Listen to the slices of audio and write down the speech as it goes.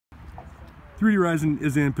3D Rising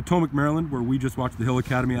is in Potomac, Maryland, where we just watched the Hill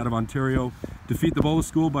Academy out of Ontario defeat the Bullis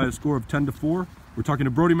school by a score of 10-4. We're talking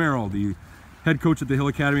to Brodie Merrill, the head coach at the Hill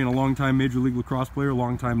Academy and a longtime Major League Lacrosse player,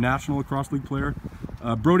 longtime National Lacrosse League player.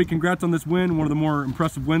 Brodie, congrats on this win, one of the more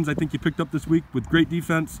impressive wins I think you picked up this week with great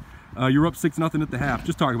defense. You're up 6-0 at the half.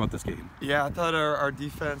 Just talk about this game. Yeah, I thought our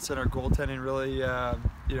defense and our goaltending really,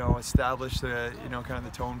 established the, kind of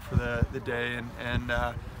the tone for the day.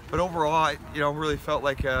 But overall, I, really felt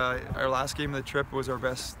like our last game of the trip was our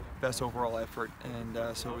best overall effort, and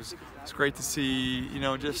so it was great to see.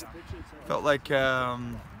 Just felt like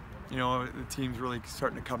the team's really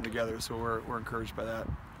starting to come together. So we're encouraged by that.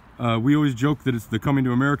 We always joke that it's the Coming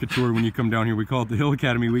to America tour when you come down here. We call it the Hill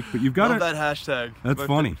Academy Week, but you've got Love that hashtag. That's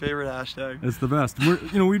funny. Favorite hashtag. That's the best.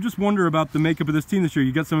 We just wonder about the makeup of this team this year.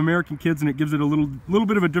 You got some American kids, and it gives it a little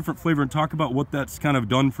bit of a different flavor. And talk about what that's kind of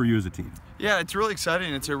done for you as a team. Yeah, it's really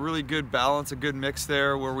exciting. It's a really good balance, a good mix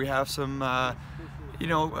there, where we have some,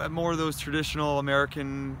 more of those traditional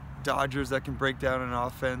American Dodgers that can break down an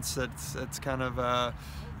offense. That's kind of,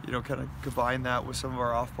 kind of combine that with some of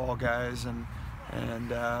our off-ball guys and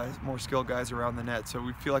more skilled guys around the net. So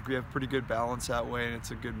we feel like we have pretty good balance that way, and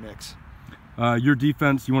it's a good mix. Your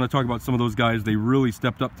defense, you want to talk about some of those guys. They really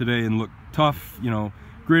stepped up today and looked tough,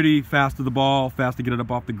 gritty, fast to the ball, fast to get it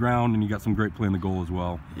up off the ground, and you got some great play in the goal as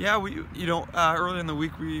well. Yeah, early in the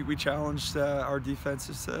week we challenged our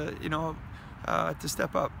defenses to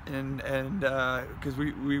step up, and because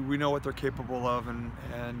we know what they're capable of, and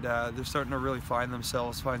they're starting to really find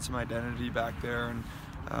some identity back there,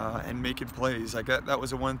 and making plays. Like that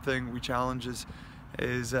was the one thing we challenge is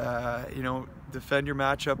defend your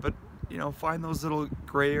matchup, but find those little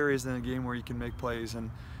gray areas in the game where you can make plays,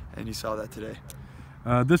 and you saw that today.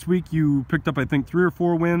 This week you picked up, I think, 3 or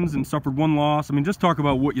 4 wins and suffered 1 loss. I mean, just talk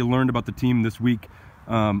about what you learned about the team this week.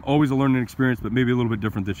 Always a learning experience, but maybe a little bit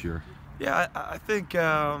different this year. Yeah, I think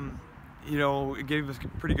it gave us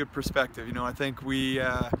pretty good perspective. I think we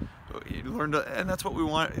learned, and that's what we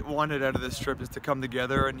wanted out of this trip, is to come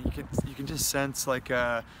together, and you can just sense like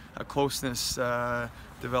a closeness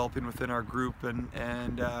developing within our group,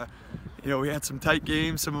 and we had some tight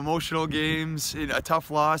games, some emotional games, a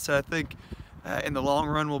tough loss that I think in the long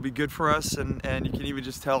run will be good for us, and you can even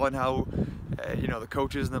just tell on how the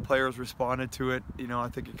coaches and the players responded to it. I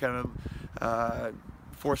think it kind of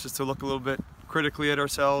forced us to look a little bit critically at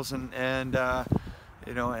ourselves, and I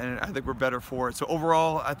think we're better for it. So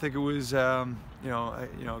overall, I think it was a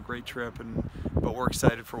great trip, but we're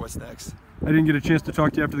excited for what's next. I didn't get a chance to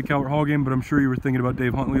talk to you after the Calvert Hall game, but I'm sure you were thinking about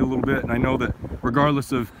Dave Huntley a little bit, and I know that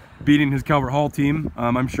regardless of beating his Calvert Hall team,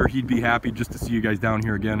 I'm sure he'd be happy just to see you guys down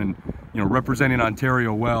here again and representing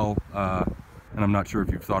Ontario well. And I'm not sure if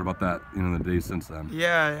you've thought about that in the days since then.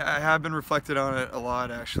 Yeah, I have been reflected on it a lot,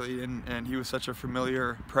 actually, and he was such a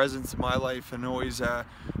familiar presence in my life, and always a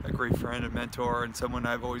great friend and mentor, and someone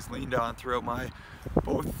I've always leaned on throughout my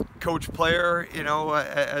both coach player,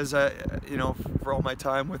 as for all my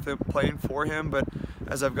time with him, playing for him, but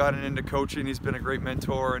as I've gotten into coaching, he's been a great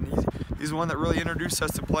mentor, and he's the one that really introduced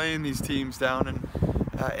us to playing these teams down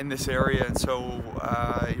in this area, and so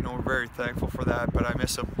we're very thankful for that. But I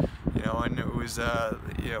miss him. And it was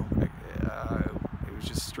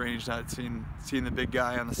just strange not seeing the big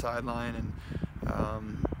guy on the sideline, and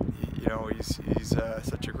he's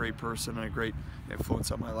such a great person and a great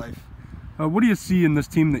influence on my life. What do you see in this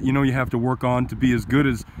team that you have to work on to be as good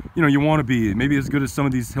as you want to be? Maybe as good as some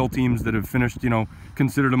of these Hill teams that have finished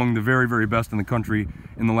considered among the very, very best in the country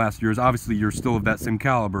in the last years. Obviously, you're still of that same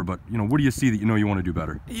caliber, but what do you see that you want to do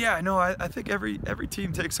better? Yeah, no, I think every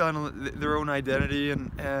team takes on their own identity,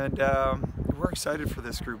 and we're excited for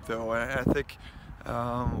this group, though. I think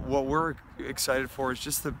what we're excited for is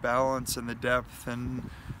just the balance and the depth, and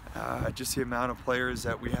just the amount of players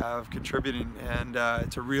that we have contributing, and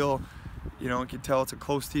it's a real. You can tell it's a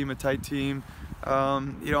close team, a tight team.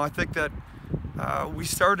 I think that we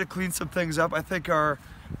started to clean some things up. I think our,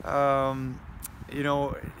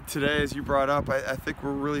 today, as you brought up, I think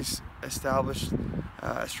we're really established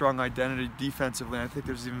a strong identity defensively. And I think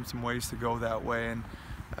there's even some ways to go that way.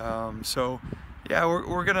 And so, yeah,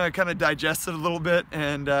 we're going to kind of digest it a little bit,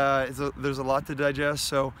 and there's a lot to digest.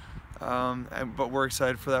 So, but we're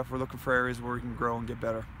excited for that. We're looking for areas where we can grow and get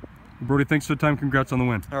better. Brodie, thanks for the time. Congrats on the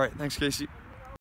win. All right. Thanks, Casey.